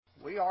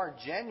are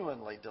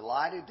genuinely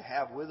delighted to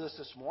have with us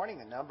this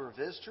morning a number of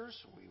visitors.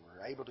 We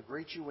were able to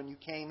greet you when you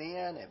came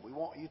in, and we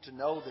want you to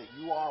know that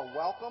you are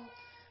welcome.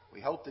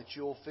 We hope that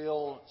you'll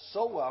feel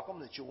so welcome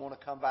that you'll want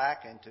to come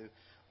back and to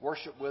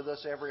worship with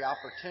us every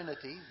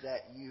opportunity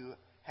that you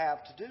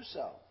have to do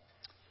so.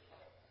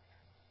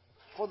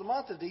 For the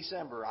month of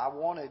December, I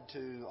wanted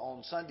to,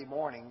 on Sunday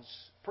mornings,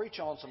 preach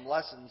on some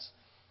lessons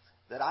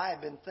that I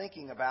have been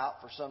thinking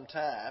about for some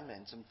time,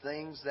 and some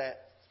things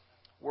that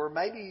were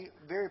maybe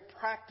very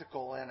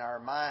practical in our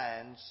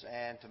minds,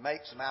 and to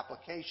make some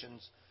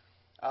applications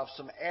of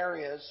some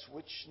areas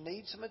which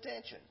need some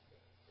attention.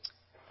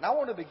 And I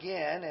want to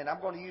begin, and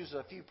I'm going to use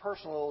a few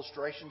personal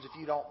illustrations if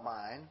you don't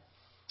mind.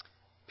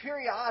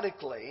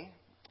 Periodically,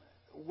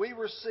 we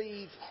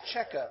receive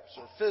checkups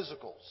or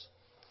physicals.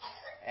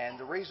 And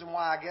the reason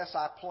why I guess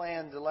I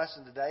planned the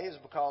lesson today is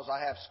because I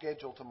have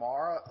scheduled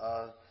tomorrow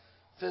a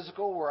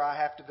physical where I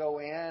have to go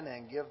in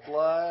and give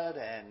blood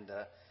and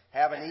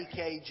have an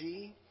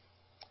EKG.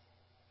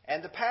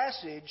 And the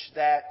passage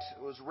that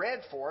was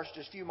read for us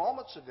just a few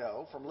moments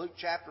ago from Luke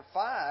chapter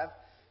 5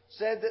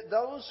 said that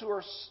those who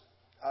are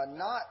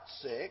not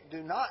sick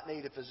do not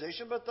need a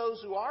physician, but those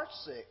who are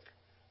sick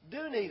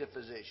do need a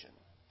physician.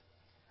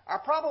 Our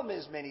problem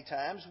is many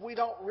times we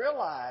don't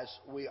realize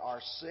we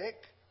are sick.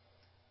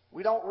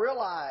 We don't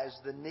realize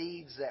the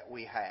needs that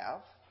we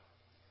have.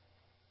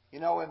 You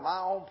know, in my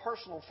own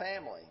personal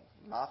family,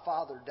 my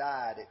father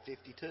died at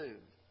 52.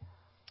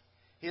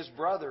 His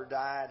brother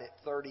died at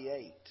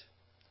 38.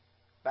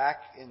 Back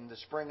in the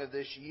spring of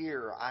this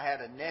year, I had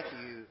a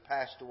nephew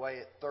passed away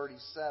at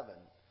 37.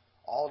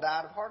 All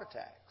died of heart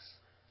attacks.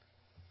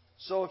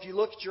 So if you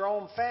look at your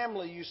own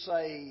family, you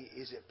say,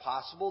 is it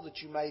possible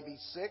that you may be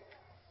sick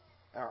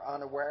or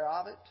unaware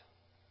of it?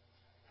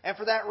 And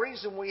for that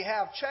reason, we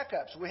have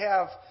checkups. We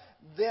have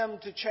them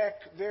to check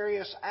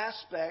various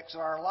aspects of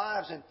our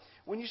lives. And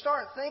when you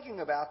start thinking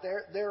about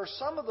there are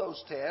some of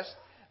those tests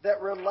that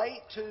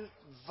relate to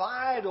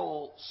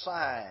vital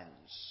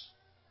signs.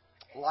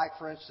 Like,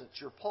 for instance,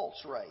 your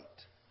pulse rate,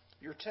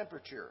 your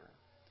temperature,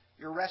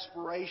 your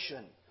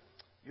respiration,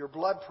 your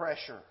blood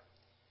pressure.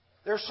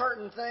 There are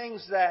certain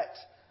things that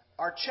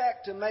are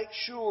checked to make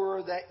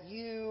sure that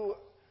you,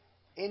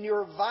 in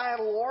your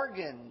vital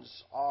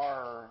organs,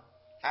 are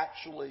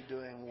actually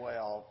doing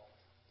well.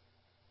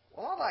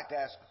 Well, I'd like to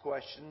ask a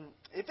question.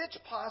 If it's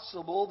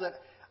possible that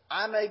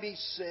I may be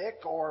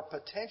sick or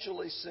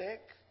potentially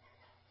sick,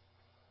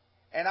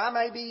 and I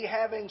may be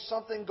having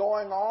something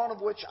going on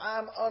of which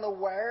I'm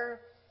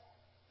unaware,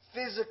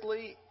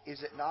 physically,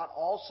 is it not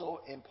also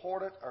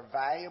important or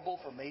valuable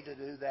for me to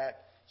do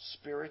that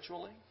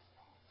spiritually?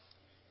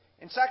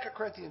 In 2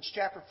 Corinthians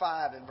chapter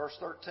 5 and verse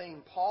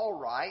 13, Paul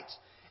writes,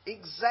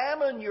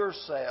 "Examine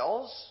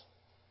yourselves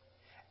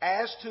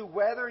as to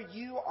whether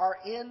you are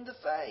in the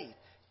faith.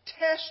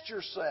 Test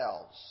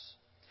yourselves.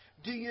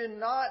 Do you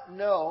not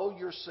know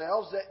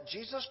yourselves that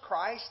Jesus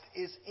Christ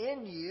is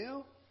in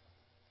you,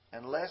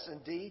 unless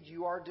indeed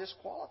you are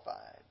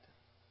disqualified?"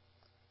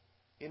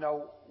 You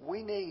know,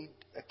 we need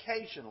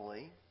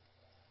occasionally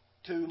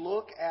to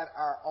look at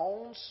our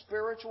own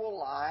spiritual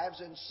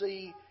lives and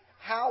see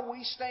how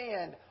we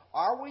stand.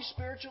 Are we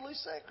spiritually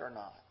sick or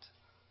not?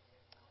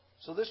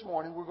 So this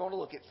morning we're going to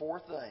look at four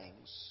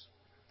things.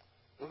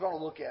 We're going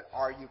to look at,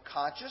 are you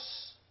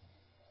conscious?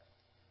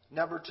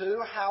 Number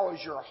 2, how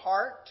is your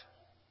heart?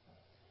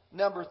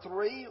 Number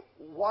 3,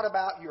 what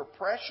about your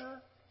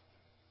pressure?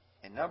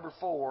 And number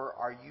 4,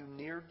 are you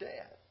near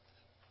death?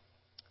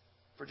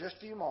 For just a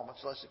few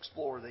moments, let's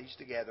explore these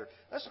together.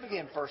 Let's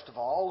begin, first of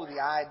all, with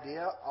the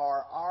idea,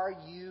 are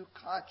you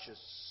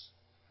conscious?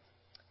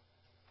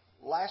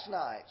 Last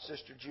night,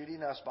 Sister Judy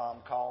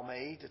Nussbaum called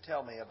me to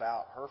tell me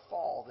about her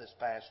fall this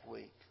past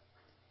week.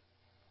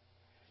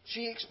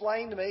 She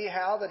explained to me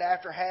how that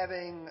after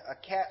having a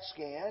CAT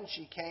scan,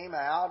 she came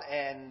out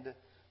and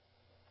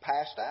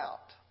passed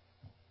out.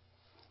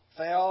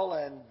 Fell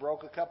and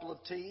broke a couple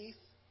of teeth,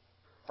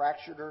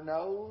 fractured her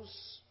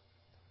nose.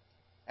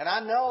 And I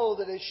know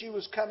that as she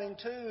was coming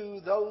to,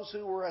 those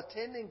who were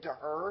attending to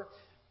her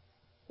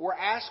were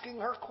asking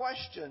her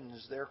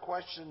questions. They're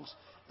questions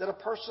that a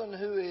person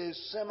who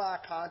is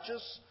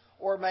semi-conscious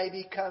or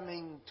maybe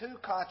coming to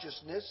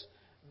consciousness,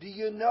 do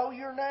you know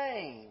your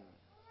name?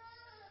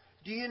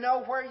 Do you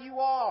know where you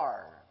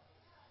are?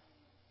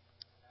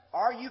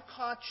 Are you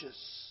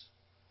conscious?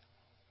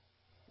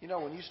 You know,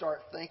 when you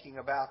start thinking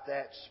about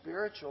that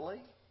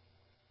spiritually,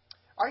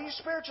 are you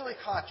spiritually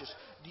conscious?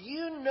 Do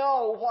you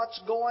know what's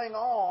going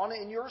on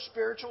in your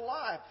spiritual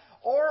life?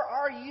 Or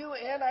are you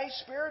in a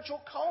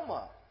spiritual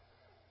coma?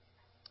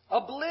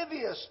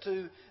 Oblivious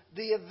to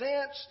the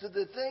events, to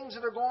the things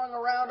that are going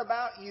around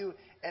about you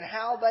and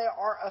how they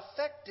are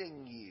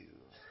affecting you.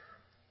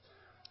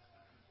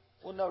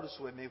 Well, notice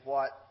with me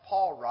what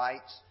Paul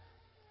writes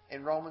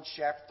in Romans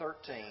chapter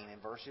 13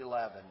 and verse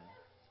 11.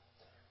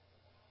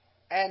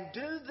 "And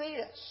do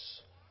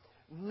this,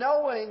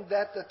 knowing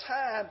that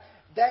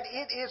that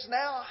it is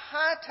now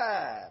high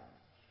time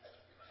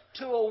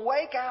to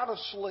awake out of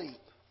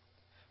sleep.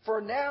 For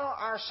now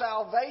our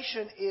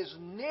salvation is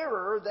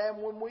nearer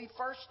than when we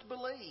first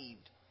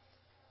believed.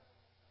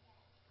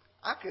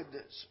 I could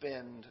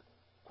spend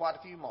quite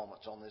a few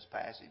moments on this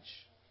passage.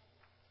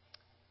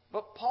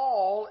 But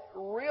Paul,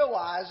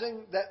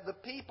 realizing that the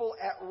people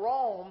at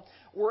Rome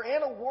were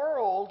in a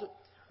world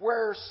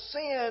where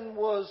sin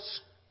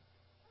was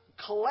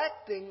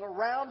collecting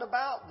around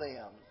about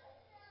them,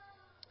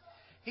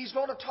 he's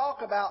going to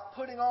talk about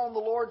putting on the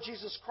Lord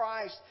Jesus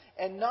Christ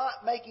and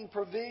not making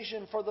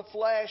provision for the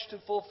flesh to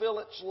fulfill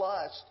its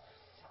lust.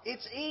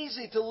 It's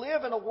easy to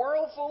live in a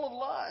world full of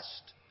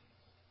lust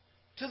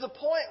to the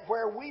point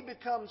where we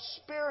become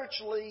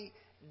spiritually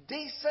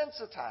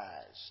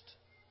desensitized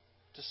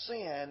to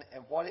sin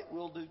and what it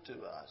will do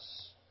to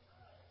us.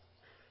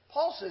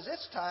 Paul says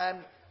it's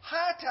time,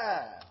 high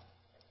time,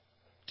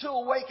 to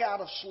awake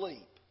out of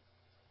sleep,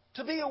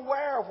 to be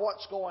aware of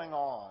what's going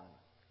on.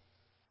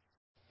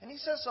 And he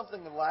says something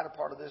in the latter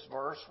part of this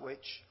verse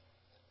which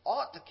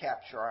ought to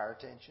capture our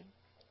attention.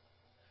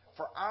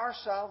 For our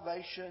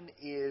salvation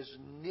is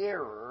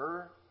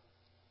nearer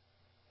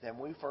than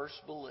we first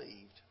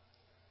believed.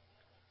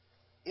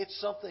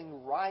 It's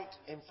something right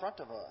in front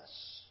of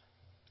us.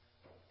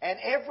 And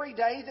every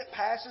day that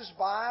passes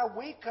by,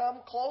 we come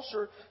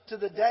closer to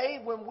the day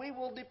when we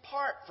will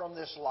depart from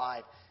this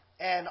life.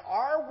 And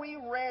are we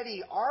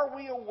ready? Are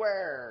we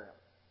aware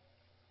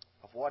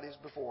of what is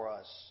before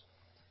us?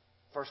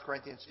 1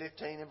 Corinthians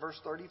 15 and verse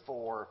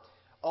 34.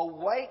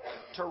 Awake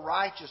to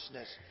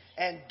righteousness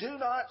and do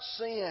not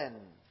sin.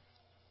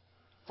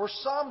 For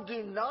some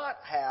do not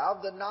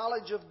have the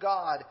knowledge of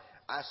God.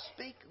 I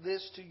speak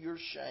this to your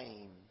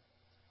shame.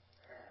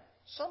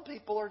 Some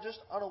people are just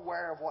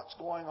unaware of what's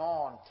going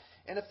on.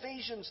 In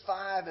Ephesians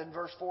 5 and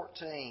verse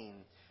 14,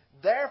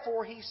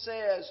 therefore he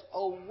says,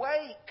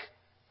 awake,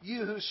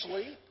 you who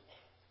sleep.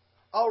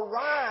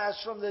 Arise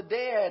from the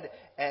dead,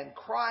 and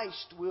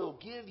Christ will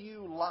give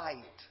you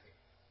light.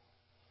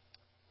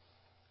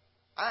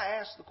 I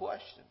ask the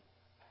question,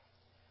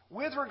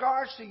 with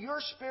regards to your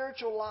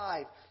spiritual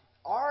life,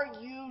 are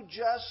you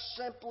just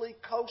simply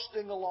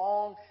coasting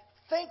along,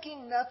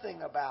 thinking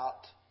nothing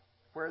about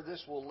where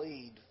this will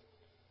lead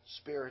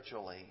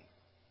spiritually?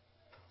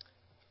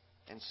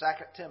 In 2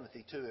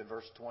 Timothy 2 and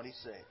verse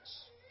 26,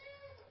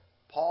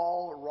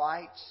 Paul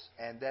writes,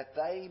 and that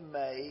they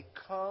may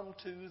come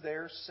to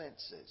their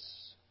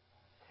senses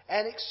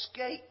and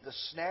escape the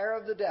snare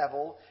of the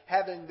devil,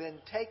 having been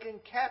taken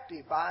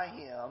captive by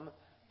him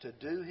to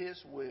do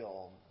his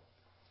will.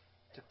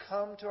 To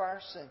come to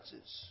our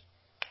senses.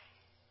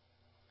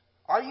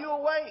 Are you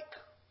awake?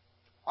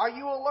 Are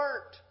you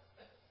alert?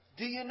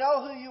 Do you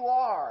know who you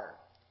are?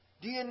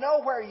 Do you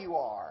know where you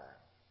are?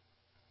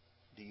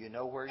 Do you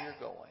know where you're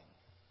going?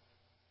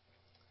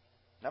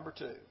 Number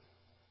 2.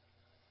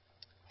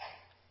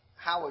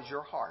 How is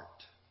your heart?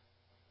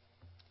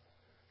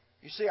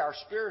 You see, our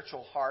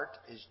spiritual heart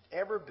is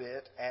every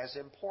bit as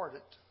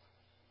important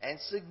and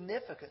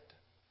significant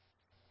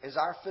as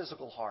our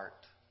physical heart.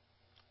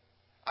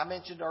 I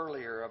mentioned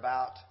earlier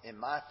about, in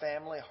my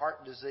family,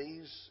 heart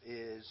disease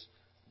is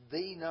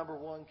the number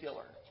one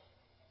killer.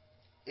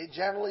 It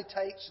generally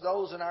takes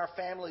those in our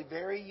family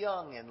very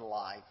young in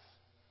life.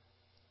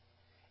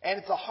 And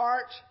if the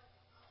heart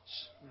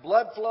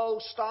blood flow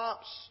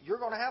stops, you're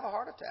going to have a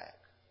heart attack.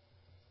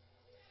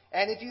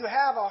 And if you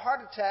have a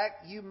heart attack,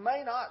 you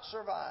may not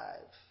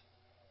survive.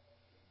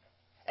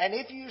 And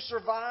if you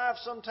survive,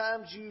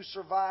 sometimes you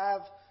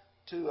survive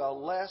to a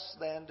less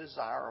than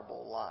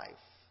desirable life.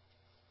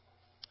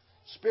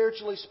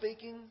 Spiritually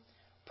speaking,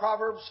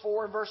 Proverbs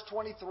 4 and verse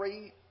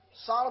 23,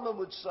 Solomon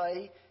would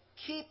say,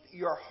 keep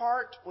your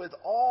heart with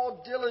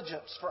all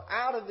diligence, for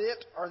out of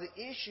it are the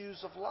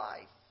issues of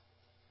life.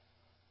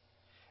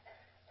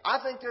 I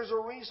think there's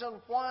a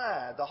reason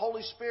why the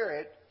Holy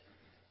Spirit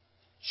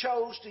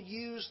chose to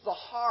use the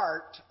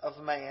heart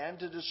of man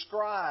to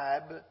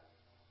describe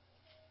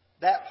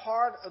that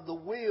part of the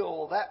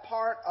will, that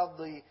part of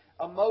the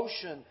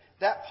emotion,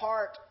 that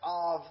part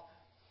of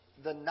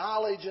the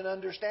knowledge and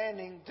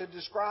understanding, to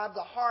describe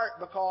the heart,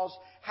 because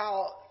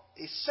how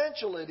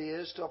essential it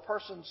is to a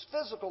person's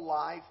physical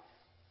life,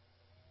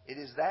 it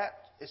is that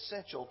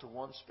essential to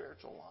one's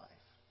spiritual life.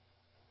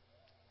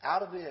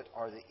 Out of it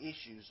are the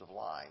issues of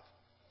life.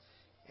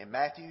 In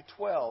Matthew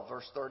 12,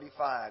 verse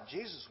 35,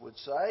 Jesus would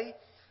say,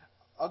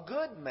 a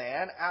good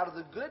man out of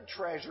the good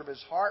treasure of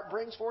his heart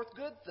brings forth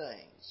good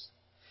things.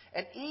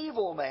 An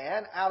evil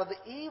man out of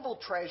the evil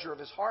treasure of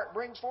his heart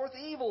brings forth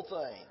evil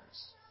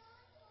things.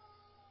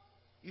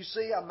 You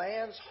see, a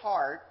man's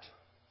heart,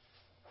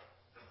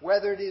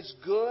 whether it is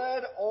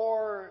good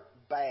or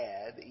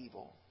bad,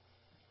 evil,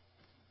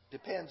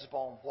 depends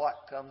upon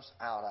what comes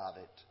out of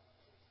it.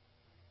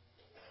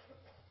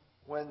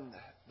 When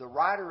the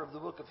writer of the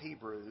book of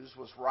Hebrews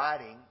was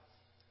writing,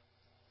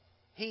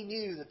 he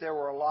knew that there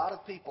were a lot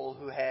of people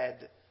who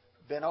had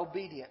been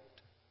obedient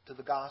to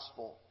the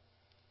gospel.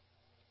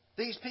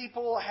 These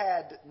people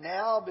had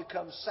now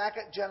become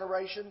second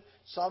generation,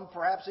 some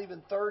perhaps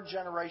even third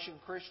generation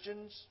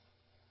Christians.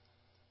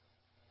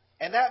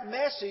 And that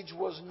message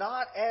was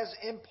not as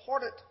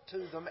important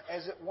to them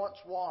as it once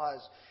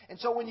was. And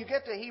so when you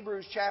get to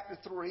Hebrews chapter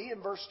 3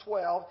 and verse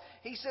 12,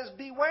 he says,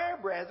 "Beware,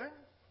 brethren,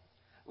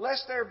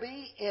 lest there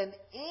be in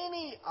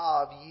any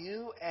of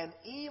you an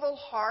evil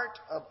heart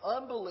of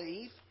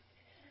unbelief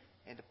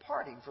and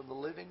departing from the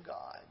living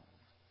God."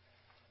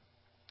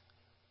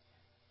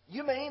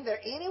 You mean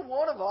that any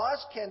one of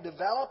us can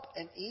develop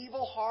an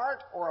evil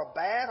heart or a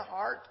bad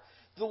heart?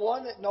 The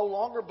one that no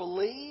longer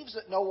believes,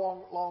 that no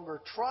longer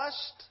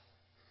trusts?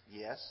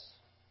 Yes.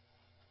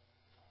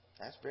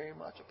 That's very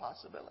much a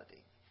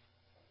possibility.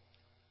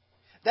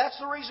 That's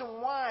the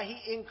reason why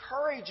he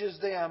encourages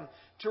them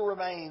to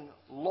remain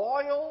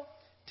loyal,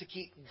 to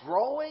keep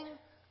growing,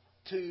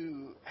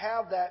 to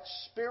have that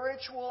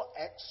spiritual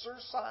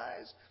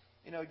exercise.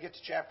 You know, you get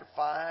to chapter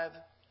 5,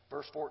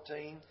 verse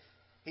 14.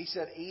 He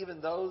said, "Even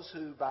those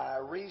who by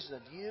reason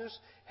of use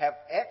have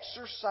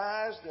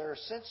exercised their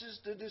senses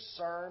to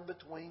discern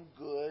between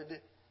good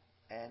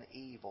and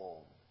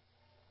evil."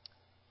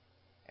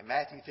 In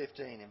Matthew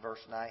 15 and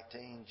verse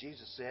 19,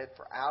 Jesus said,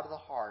 "For out of the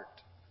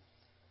heart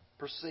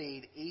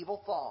proceed evil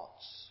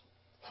thoughts,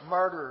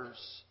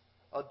 murders,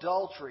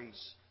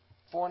 adulteries,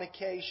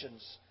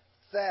 fornications,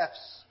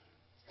 thefts,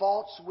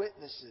 false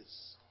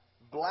witnesses,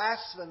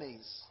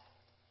 blasphemies."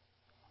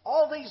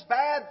 All these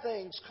bad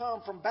things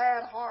come from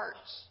bad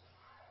hearts.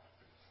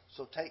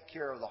 So take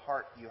care of the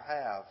heart you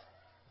have.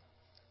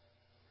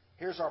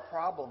 Here's our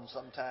problem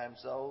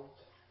sometimes, though.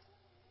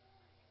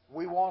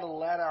 We want to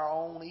let our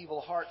own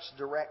evil hearts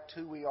direct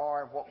who we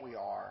are and what we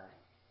are.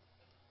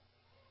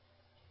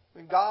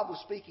 When God was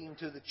speaking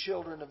to the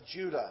children of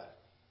Judah,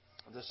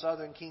 the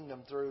southern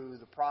kingdom, through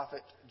the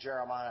prophet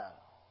Jeremiah,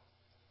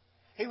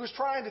 He was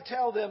trying to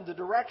tell them the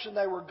direction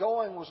they were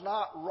going was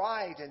not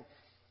right. And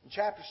in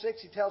chapter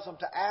 6, He tells them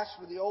to ask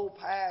for the old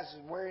paths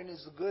and wherein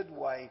is the good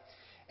way.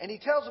 And He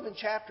tells them in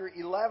chapter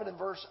 11 and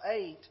verse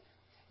 8,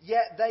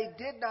 "Yet they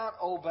did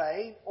not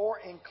obey or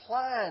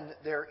incline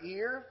their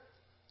ear,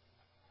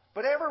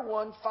 but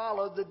everyone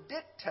followed the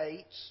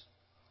dictates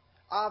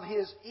of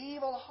his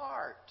evil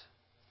heart.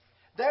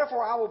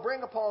 Therefore I will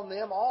bring upon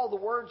them all the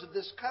words of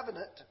this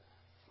covenant,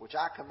 which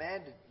I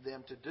commanded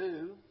them to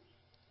do,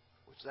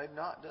 which they've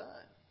not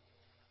done."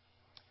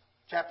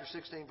 Chapter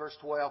 16, verse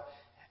 12,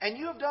 "And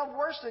you have done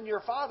worse than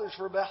your fathers,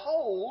 for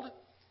behold,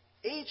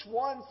 each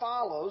one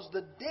follows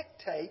the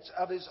dictates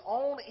of his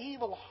own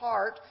evil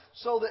heart,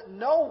 so that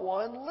no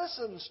one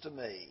listens to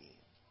me."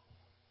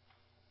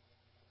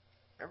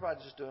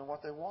 Everybody's just doing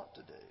what they want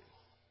to do.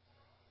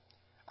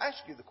 I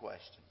ask you the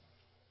question,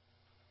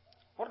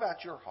 what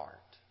about your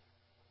heart?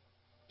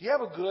 Do you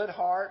have a good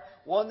heart?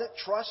 One that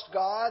trusts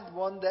God?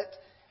 One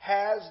that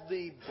has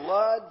the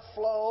blood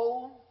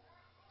flow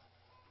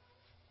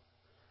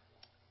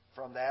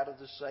from that of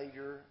the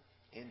Savior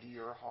into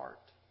your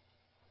heart?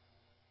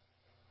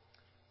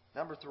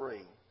 Number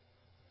 3,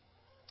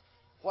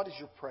 what is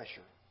your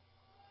pressure?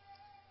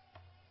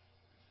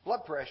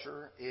 Blood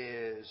pressure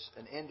is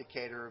an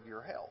indicator of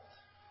your health.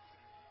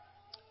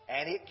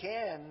 And it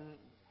can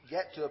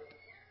get to a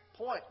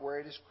point where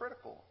it is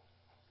critical.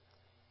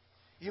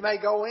 You may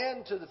go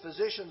into the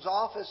physician's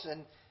office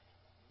and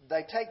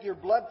they take your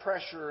blood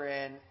pressure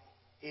and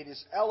it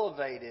is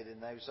elevated,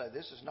 and they say,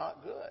 "This is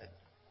not good.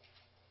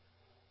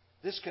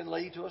 This can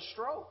lead to a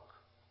stroke.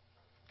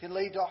 Can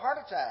lead to a heart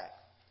attack.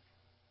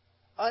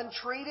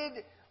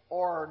 Untreated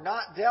or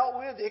not dealt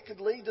with, it could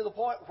lead to the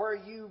point where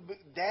you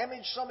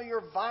damage some of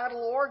your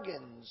vital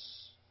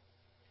organs."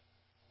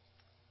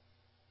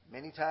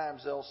 Many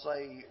times they'll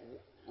say,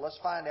 "Let's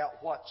find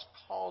out what's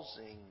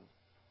causing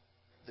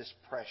this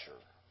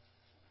pressure."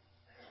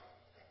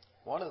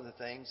 One of the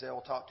things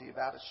they'll talk to you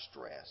about is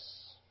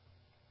stress.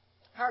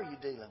 How are you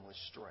dealing with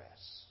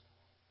stress?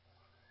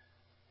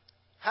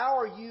 How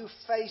are you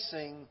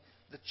facing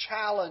the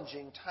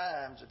challenging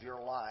times of your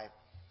life?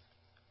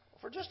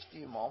 For just a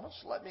few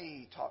moments, let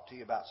me talk to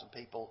you about some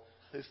people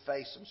who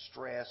faced some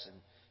stress and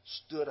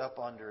stood up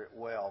under it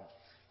well.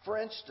 For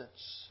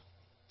instance,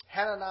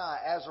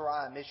 Hananiah,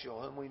 Azariah, and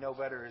Mishael, whom we know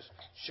better as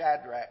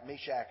Shadrach,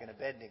 Meshach, and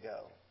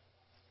Abednego.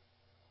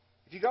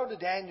 If you go to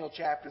Daniel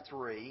chapter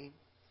 3,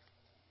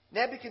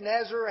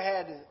 Nebuchadnezzar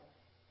had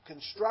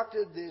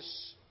constructed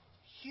this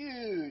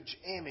huge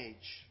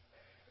image.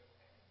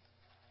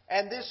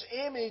 And this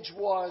image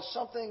was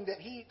something that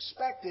he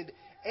expected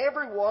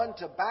everyone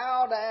to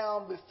bow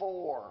down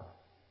before.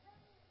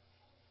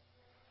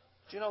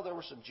 Do you know there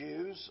were some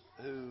Jews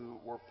who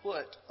were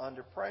put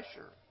under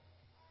pressure?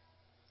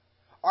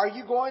 Are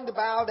you going to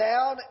bow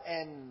down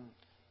and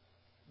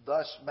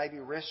thus maybe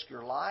risk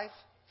your life?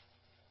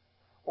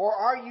 Or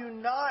are you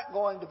not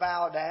going to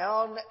bow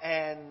down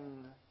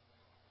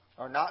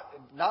or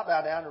not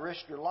bow down and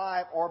risk your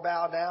life, or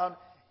bow down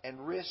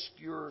and risk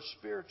your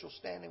spiritual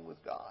standing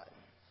with God?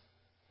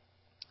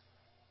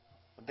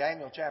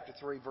 Daniel chapter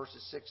 3,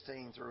 verses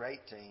 16 through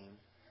 18.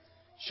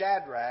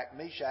 Shadrach,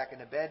 Meshach,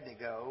 and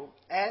Abednego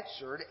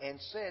answered and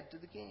said to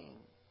the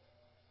king,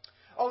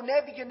 "O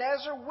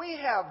Nebuchadnezzar, we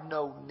have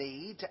no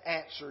need to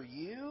answer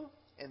you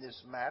in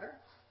this matter.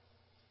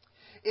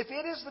 If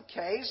it is the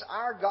case,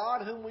 our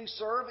God whom we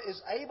serve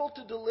is able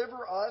to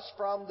deliver us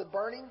from the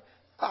burning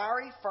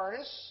fiery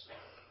furnace,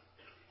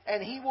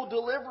 and He will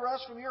deliver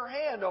us from your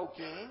hand, O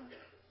king.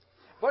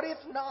 But if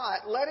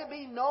not, let it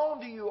be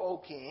known to you, O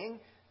king,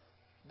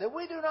 that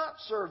we do not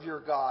serve your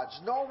gods,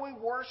 nor we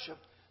worship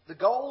the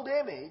gold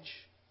image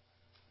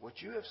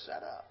which you have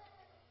set up.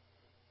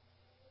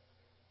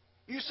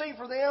 You see,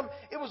 for them,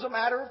 it was a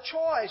matter of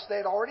choice. They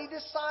had already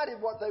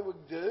decided what they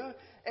would do,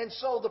 and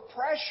so the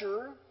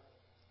pressure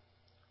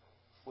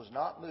was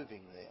not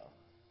moving them.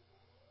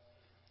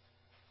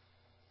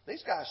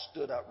 These guys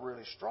stood up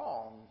really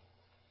strong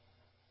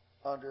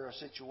under a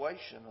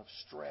situation of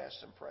stress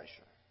and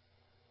pressure.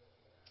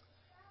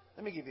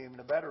 Let me give you even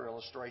a better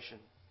illustration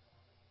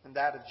than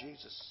that of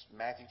Jesus,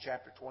 Matthew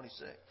chapter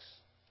 26.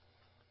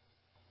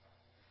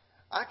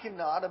 I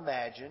cannot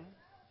imagine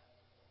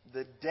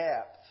the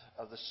depth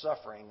of the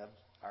suffering of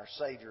our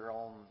Savior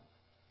on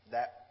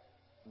that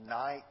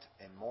night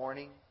and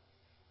morning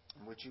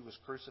in which He was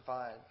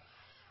crucified.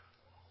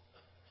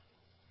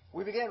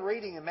 We began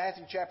reading in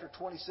Matthew chapter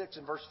 26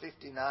 and verse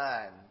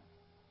 59.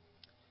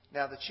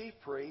 Now the chief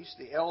priests,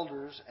 the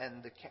elders,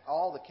 and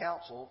all the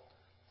council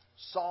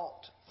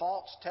sought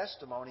false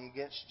testimony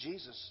against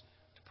Jesus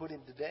to put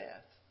Him to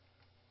death,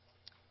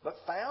 but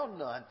found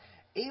none.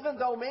 Even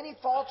though many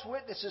false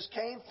witnesses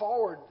came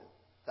forward,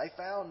 they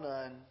found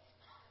none.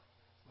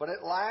 But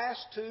at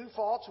last 2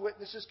 false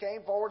witnesses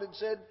came forward and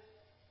said,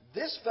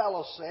 "This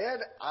fellow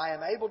said, I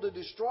am able to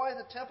destroy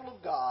the temple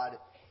of God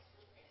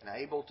and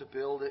able to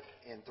build it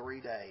in 3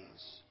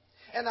 days."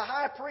 And the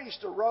high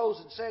priest arose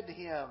and said to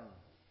him,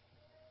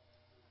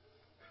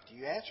 "Do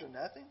you answer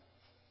nothing?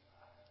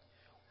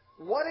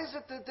 What is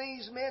it that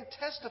these men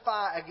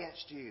testify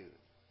against you?"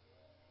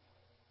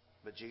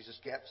 But Jesus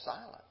kept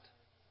silent.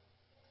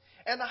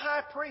 And the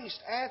high priest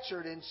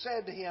answered and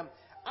said to him,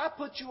 "I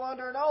put you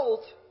under an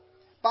oath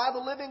by the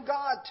living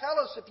God. Tell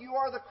us if you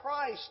are the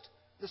Christ,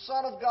 the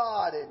Son of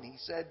God." And he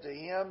said to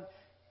him,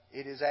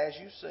 "It is as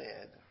you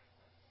said.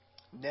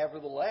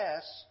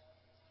 Nevertheless,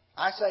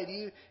 I say to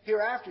you,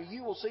 hereafter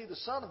you will see the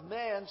Son of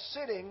Man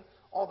sitting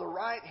on the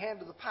right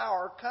hand of the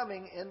power,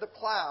 coming in the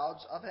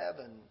clouds of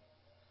heaven."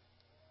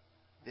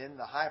 Then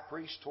the high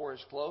priest tore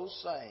his clothes,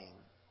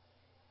 saying,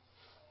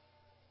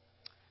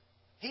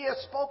 "He has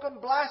spoken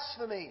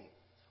blasphemy.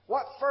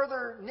 What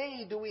further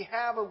need do we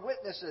have of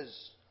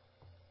witnesses?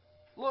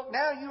 Look,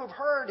 now you have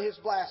heard his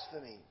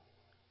blasphemy.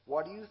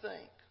 What do you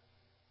think?"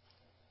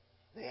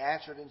 They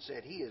answered and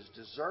said, "He is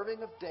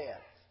deserving of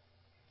death."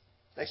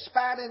 They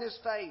spat in his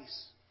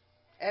face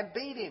and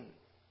beat him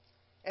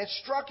and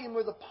struck him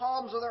with the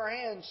palms of their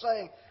hands,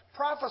 saying,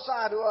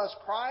 "Prophesy to us,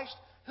 Christ,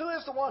 who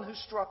is the one who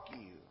struck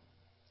you?"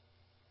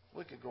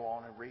 We could go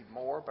on and read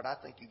more, but I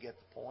think you get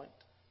the point.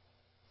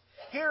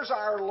 Here's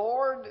our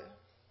Lord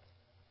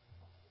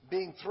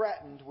being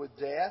threatened with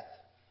death,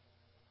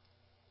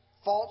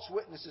 false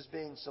witnesses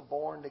being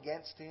suborned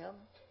against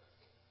Him.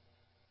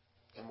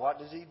 And what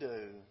does He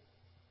do?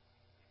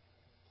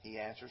 He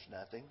answers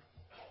nothing.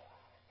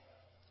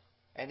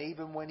 And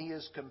even when He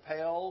is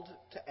compelled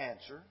to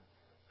answer,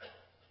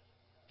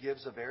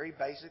 gives a very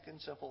basic and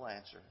simple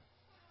answer.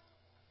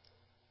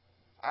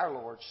 Our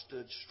Lord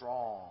stood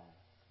strong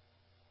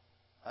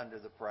under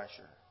the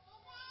pressure.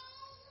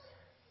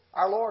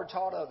 Our Lord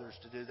taught others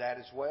to do that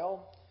as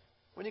well.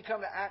 When you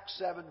come to Acts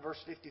 7,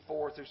 verse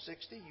 54 through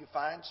 60, you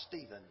find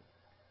Stephen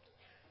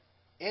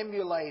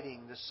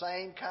emulating the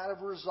same kind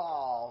of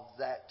resolve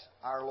that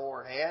our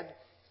Lord had.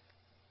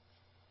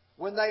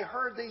 When they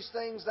heard these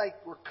things, they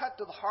were cut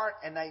to the heart,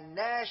 and they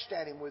gnashed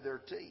at him with their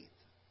teeth.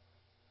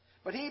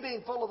 But he,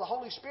 being full of the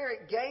Holy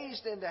Spirit,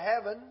 gazed into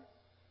heaven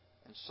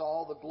and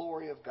saw the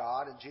glory of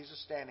God, and Jesus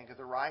standing at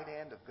the right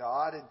hand of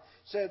God, and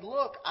said,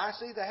 "Look, I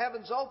see the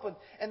heavens open,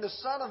 and the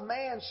Son of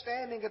Man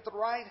standing at the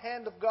right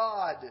hand of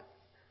God."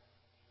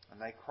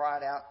 And they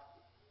cried out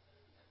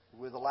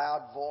with a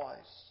loud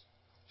voice,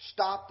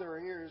 stopped their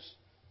ears,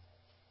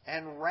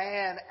 and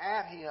ran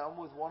at him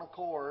with one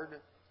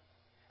accord.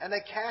 And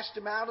they cast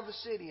him out of the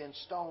city and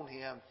stoned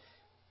him.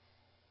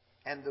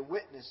 And the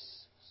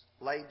witnesses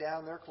laid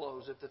down their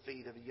clothes at the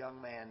feet of a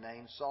young man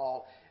named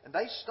Saul. And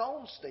they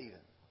stoned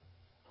Stephen,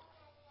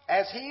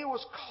 as he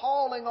was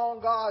calling on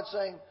God,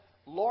 saying,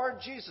 "Lord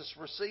Jesus,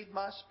 receive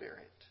my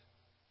spirit."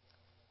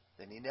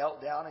 Then he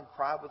knelt down and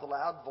cried with a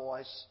loud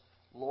voice,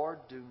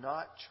 "Lord, do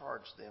not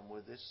charge them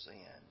with this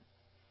sin."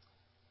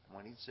 And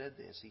when he said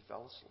this, he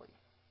fell asleep.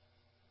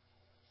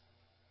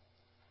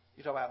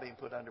 You talk about being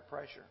put under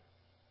pressure.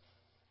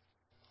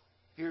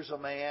 Here's a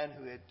man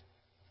who had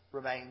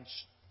remained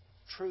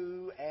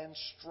true and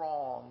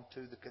strong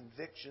to the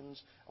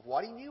convictions of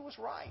what he knew was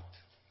right.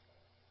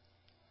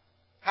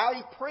 How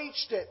he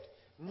preached it,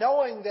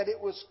 knowing that it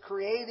was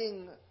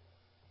creating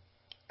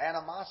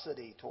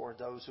animosity toward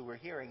those who were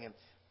hearing him.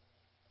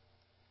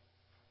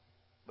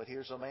 But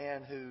here's a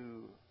man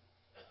who,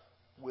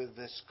 with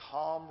this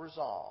calm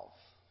resolve,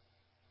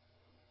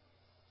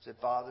 said,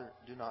 "Father,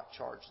 do not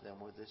charge them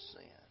with this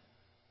sin."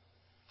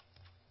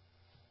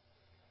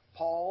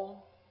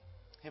 Paul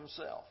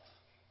himself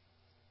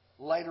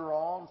later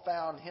on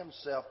found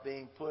himself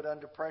being put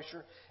under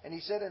pressure. And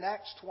he said in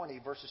Acts 20,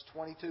 verses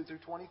 22 through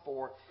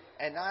 24,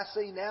 "And I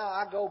see now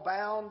I go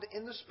bound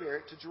in the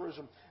Spirit to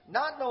Jerusalem,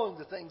 not knowing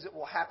the things that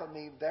will happen to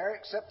me there,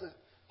 except the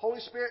Holy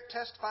Spirit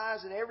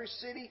testifies in every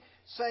city,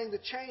 saying the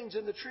chains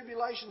and the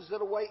tribulations that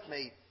await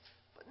me.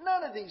 But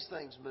none of these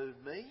things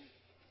move me,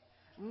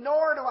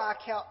 nor do I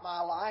count my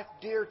life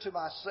dear to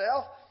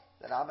myself,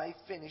 that I may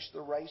finish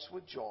the race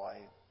with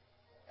joy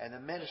and the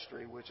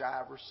ministry which I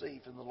have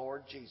received from the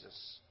Lord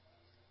Jesus,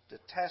 to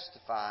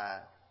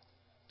testify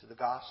to the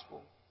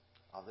gospel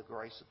of the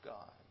grace of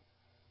God."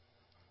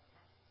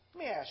 Let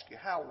me ask you,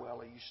 how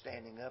well are you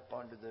standing up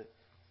under the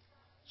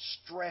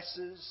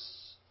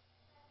stresses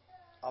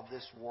of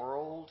this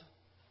world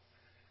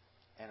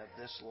and of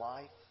this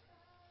life?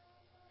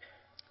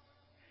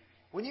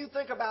 When you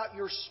think about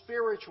your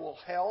spiritual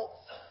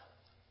health,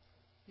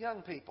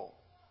 young people,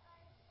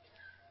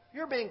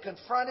 you're being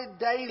confronted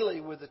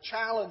daily with the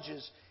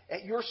challenges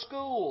at your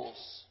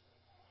schools.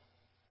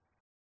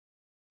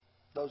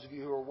 Those of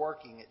you who are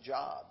working at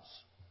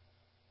jobs,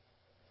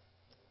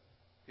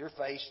 you're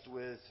faced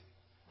with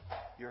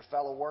your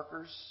fellow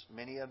workers,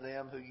 many of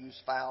them who use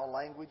foul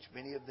language,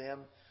 many of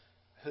them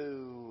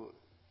who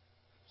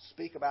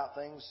speak about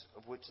things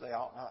of which they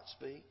ought not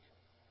speak.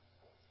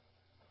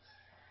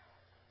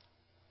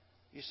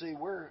 You see,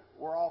 we're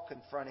all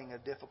confronting a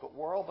difficult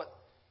world, but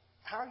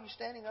how are you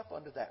standing up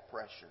under that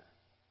pressure?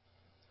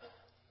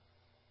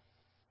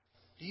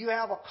 Do you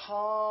have a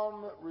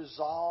calm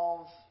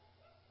resolve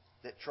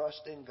that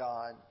trusts in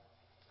God,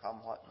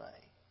 come what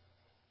may?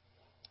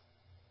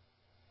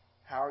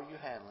 How are you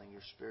handling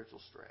your spiritual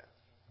stress?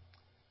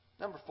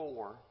 Number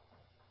 4,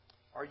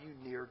 are you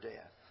near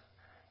death?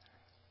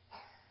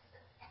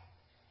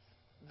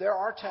 There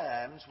are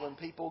times when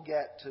people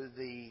get to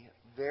the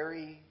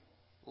very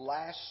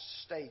last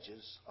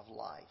stages of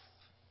life.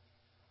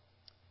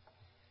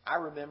 I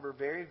remember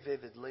very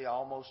vividly,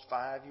 almost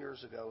 5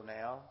 years ago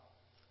now,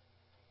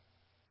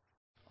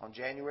 on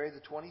January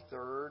the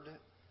 23rd,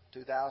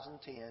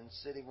 2010,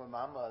 sitting with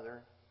my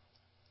mother,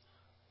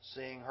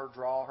 seeing her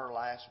draw her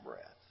last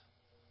breath.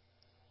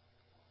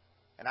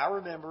 And I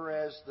remember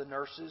as the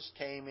nurses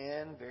came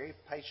in very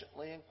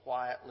patiently and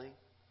quietly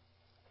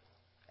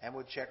and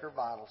would check her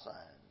vital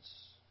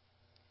signs,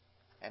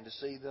 and to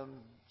see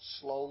them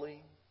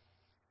slowly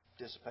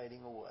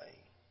dissipating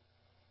away.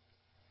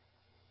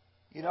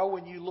 You know,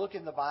 when you look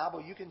in the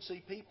Bible, you can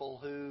see people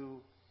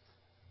who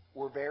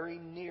were very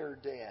near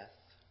death.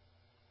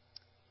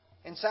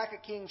 In 2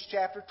 Kings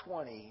chapter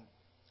 20,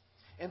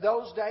 in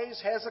those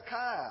days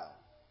Hezekiah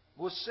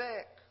was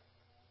sick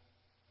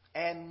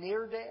and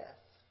near death.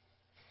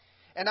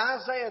 And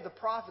Isaiah the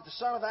prophet, the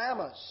son of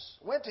Amos,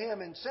 went to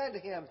him and said to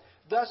him,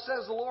 "Thus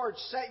says the Lord,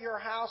 set your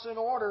house in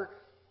order,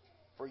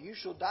 for you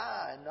shall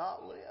die and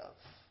not live."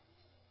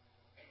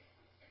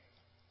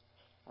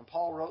 When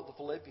Paul wrote the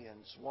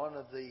Philippians, one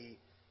of the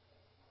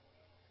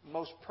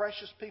most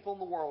precious people in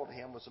the world to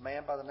him was a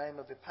man by the name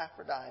of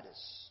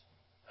Epaphroditus.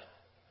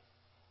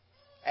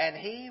 And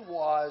he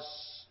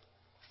was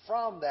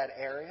from that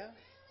area.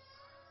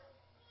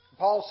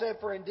 Paul said,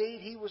 "For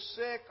indeed he was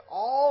sick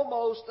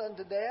almost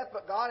unto death,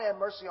 but God had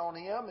mercy on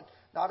him, and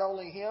not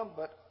only him,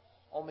 but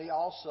on me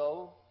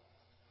also,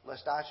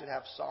 lest I should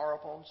have sorrow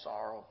upon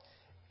sorrow."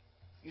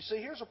 You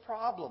see, here's a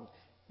problem.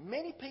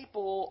 Many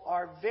people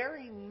are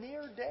very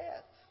near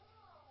death,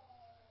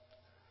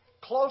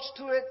 close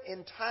to it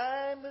in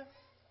time,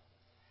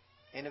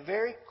 in a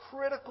very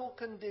critical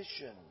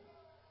condition.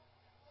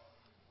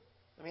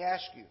 Let me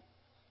ask you,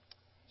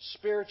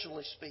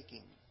 spiritually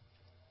speaking,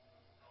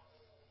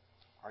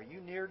 are you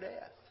near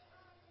death?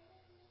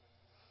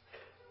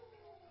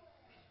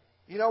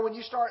 You know, when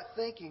you start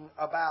thinking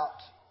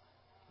about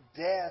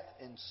death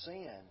and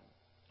sin,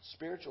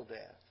 spiritual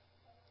death,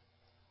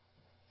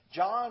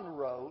 John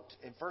wrote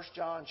in 1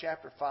 John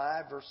chapter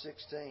 5, verse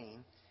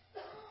 16,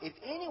 "If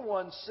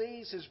anyone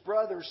sees his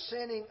brother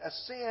sinning a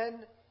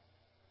sin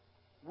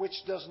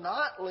which does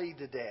not lead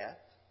to death,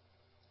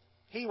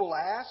 he will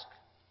ask,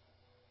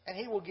 and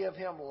he will give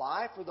him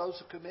life for those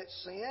who commit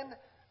sin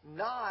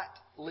not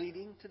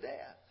leading to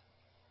death."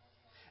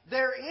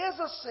 There is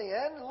a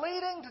sin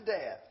leading to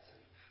death.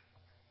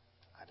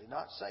 I do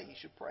not say you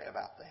should pray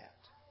about that.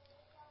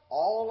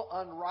 All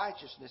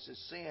unrighteousness is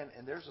sin,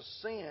 and there's a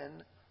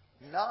sin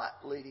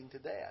not leading to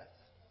death.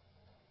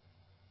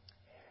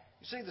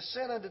 You see, the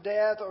sin unto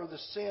death or the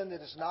sin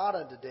that is not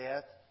unto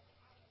death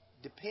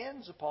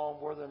depends upon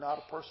whether or not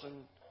a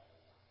person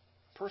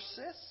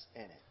persists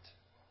in it.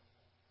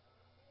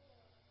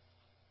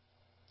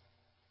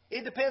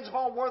 It depends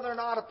upon whether or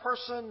not a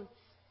person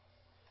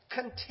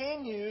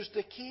continues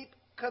to keep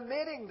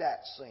committing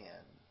that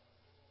sin.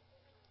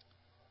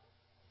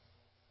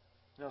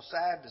 You know,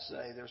 sad to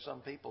say, there are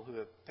some people who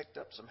have picked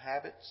up some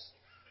habits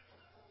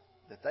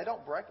that if they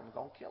don't break them, are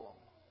going to kill them.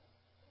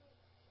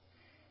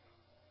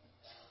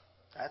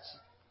 That's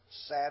a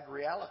sad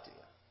reality.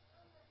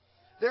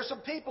 There's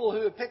some people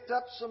who have picked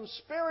up some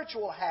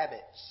spiritual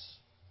habits,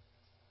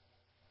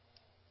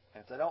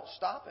 and if they don't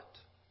stop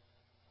it,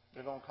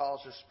 they're going to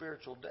cause their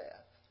spiritual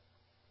death.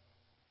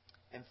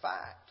 In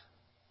fact,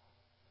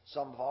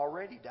 some have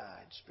already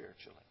died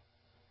spiritually.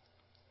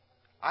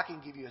 I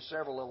can give you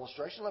several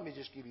illustrations. Let me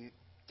just give you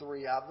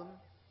 3 of them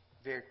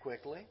very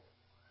quickly.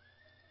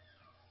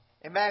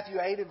 In Matthew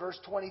 8 and verse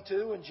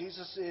 22, when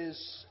Jesus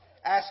is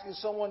asking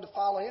someone to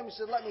follow Him, He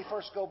said, "Let me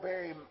first go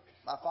bury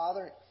my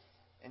Father."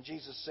 And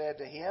Jesus said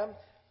to him,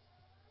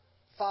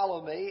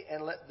 "Follow me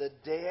and let the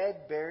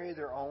dead bury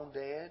their own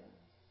dead."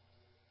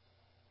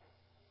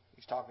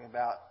 He's talking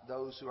about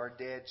those who are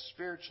dead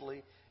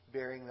spiritually,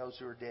 burying those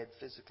who are dead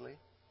physically.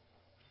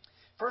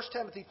 1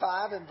 Timothy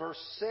 5 and verse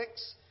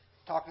 6,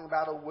 talking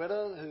about a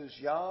widow who's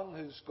young,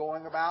 who's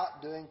going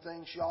about doing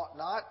things she ought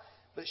not.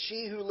 But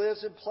she who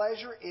lives in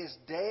pleasure is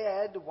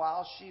dead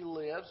while she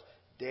lives.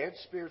 Dead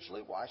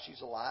spiritually while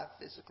she's alive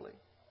physically.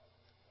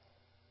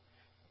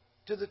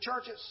 To the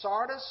church at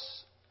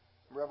Sardis,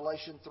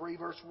 Revelation 3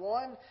 verse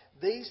 1,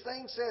 "These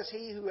things says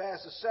He who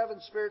has the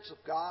 7 spirits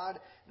of God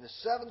and the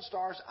 7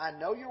 stars. I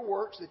know your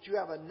works, that you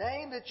have a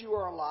name, that you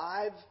are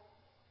alive.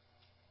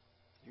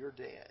 You're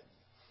dead."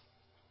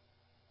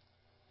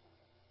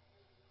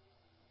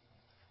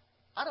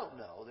 I don't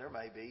know. There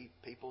may be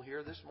people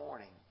here this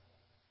morning.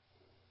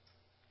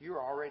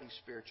 You're already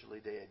spiritually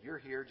dead. You're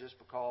here just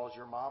because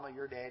your mama,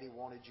 your daddy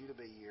wanted you to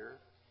be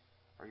here.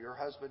 Or your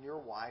husband, your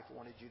wife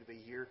wanted you to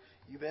be here.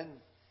 You've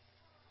been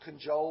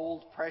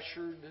cajoled,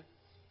 pressured.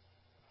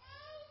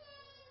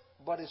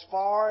 But as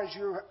far as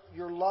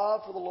your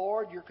love for the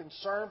Lord, your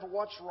concern for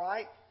what's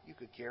right, you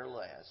could care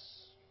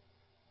less.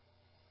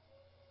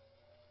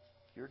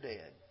 You're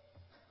dead,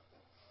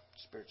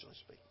 spiritually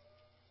speaking.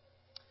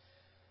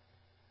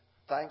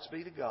 Thanks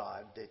be to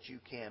God that you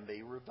can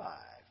be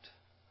revived.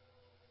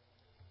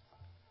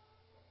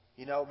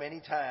 You know,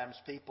 many times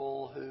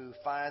people who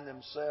find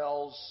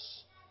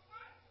themselves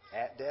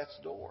at death's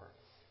door.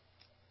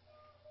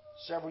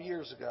 Several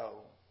years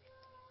ago,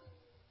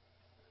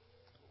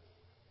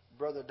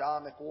 Brother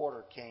Don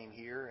McWhorter came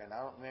here, and I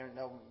don't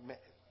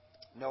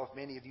know if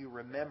many of you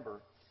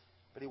remember,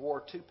 but he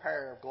wore 2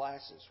 pair of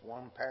glasses,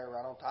 one pair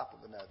right on top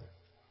of another.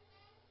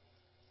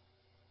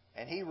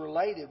 And he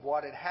related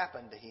what had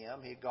happened to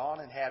him. He had gone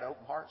and had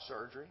open heart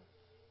surgery.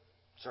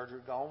 Surgery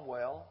had gone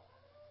well.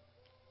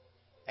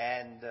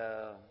 And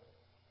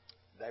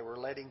they were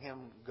letting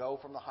him go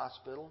from the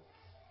hospital.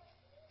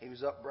 He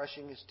was up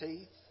brushing his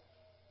teeth.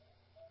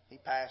 He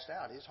passed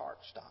out. His heart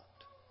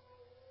stopped.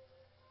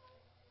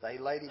 They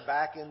laid him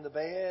back in the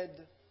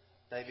bed.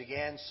 They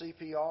began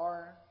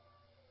CPR.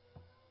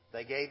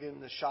 They gave him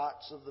the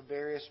shots of the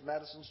various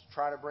medicines to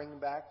try to bring him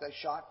back. They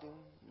shocked him.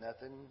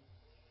 Nothing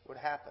would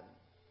happen.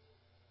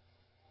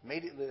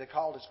 Immediately they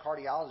called his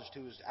cardiologist,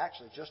 who was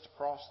actually just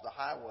across the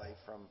highway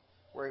from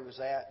where he was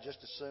at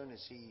just as soon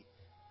as he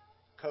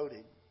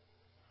coded.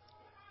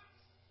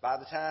 By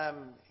the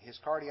time his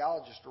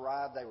cardiologist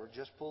arrived, they were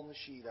just pulling the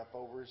sheet up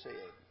over his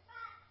head.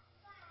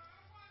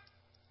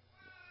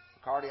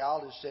 The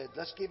cardiologist said,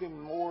 "Let's give him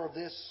more of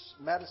this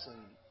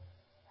medicine."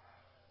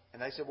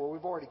 And they said, "Well,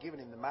 we've already given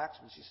him the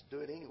maximum." She said, "Do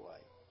it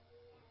anyway."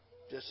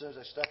 Just as soon as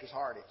they stuck his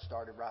heart, it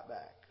started right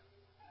back.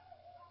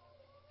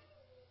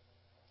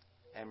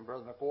 And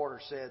Brother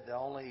McWhorter said the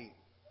only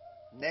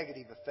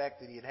negative effect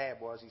that he had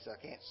was, he said,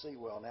 "I can't see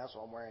well now,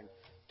 so I'm wearing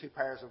 2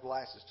 pairs of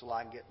glasses till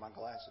I can get my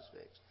glasses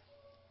fixed."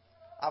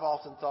 I've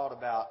often thought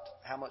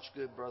about how much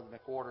good Brother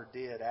McWhorter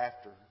did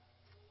after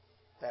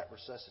that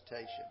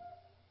resuscitation.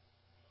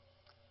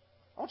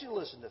 I want you to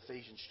listen to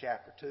Ephesians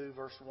chapter 2,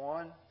 verse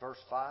 1,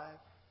 verse 5.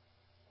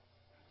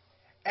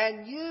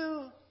 "And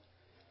you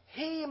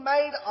He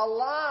made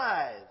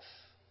alive,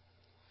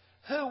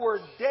 who were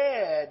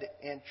dead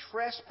in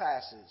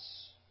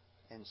trespasses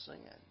and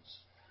sins."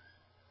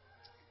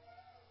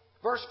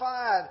 Verse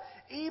 5,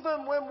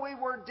 "Even when we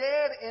were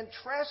dead in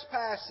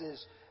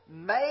trespasses,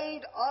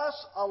 made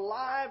us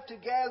alive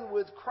together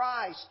with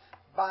Christ.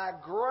 By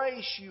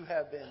grace you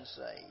have been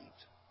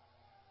saved."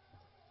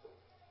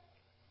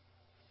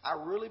 I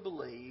really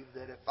believe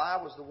that if I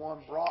was the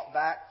one brought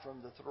back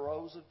from the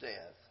throes of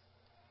death,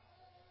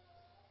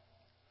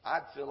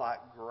 I'd feel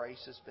like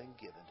grace has been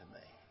given to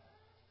me.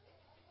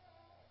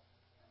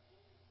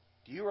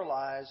 Do you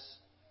realize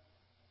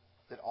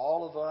that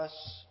all of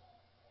us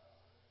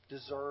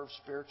deserve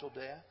spiritual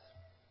death?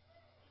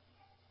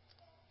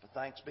 But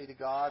thanks be to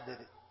God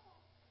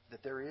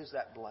that there is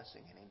that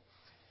blessing in Him.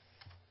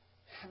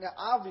 Now,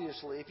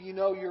 obviously, if you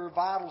know your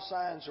vital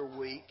signs are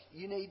weak,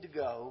 you need to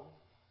go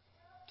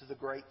to the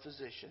great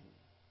physician,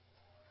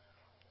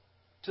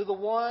 to the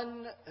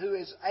one who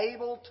is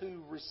able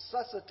to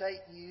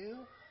resuscitate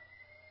you,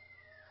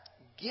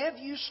 give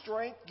you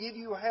strength, give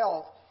you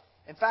health.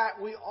 In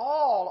fact, we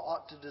all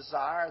ought to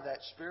desire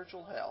that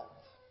spiritual health.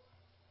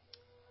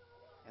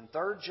 In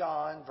 3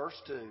 John,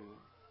 verse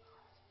 2,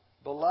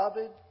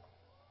 "Beloved,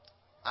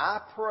 I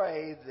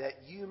pray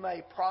that you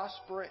may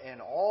prosper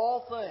in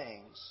all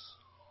things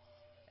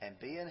and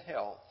be in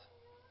health,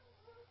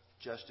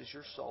 just as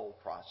your soul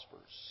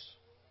prospers."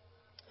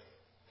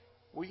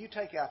 Will you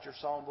take out your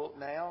songbook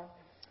now?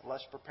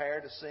 Let's prepare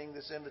to sing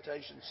this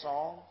invitation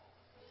song.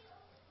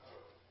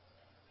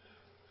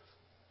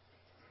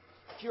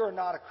 If you are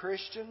not a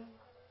Christian,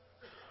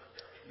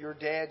 you're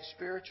dead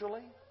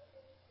spiritually.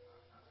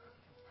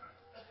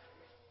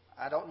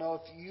 I don't know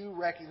if you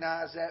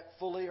recognize that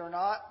fully or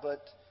not,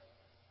 but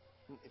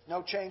if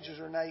no changes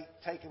are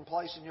taking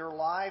place in your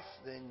life,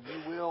 then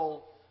you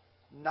will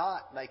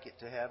not make it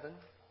to heaven.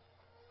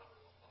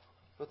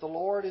 But the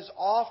Lord is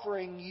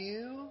offering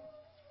you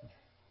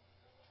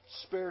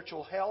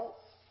spiritual health.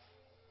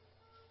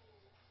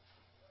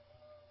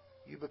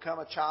 You become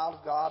a child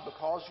of God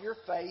because of your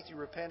faith. You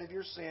repent of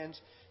your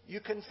sins. You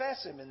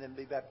confess Him and then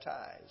be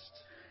baptized.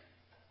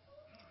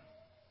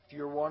 If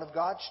you're one of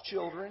God's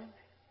children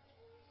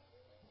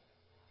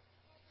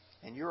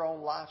and you're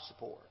on life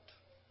support,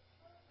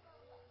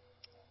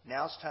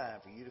 now it's time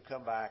for you to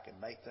come back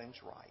and make things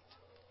right.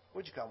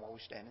 Would you come while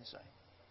we stand and sing?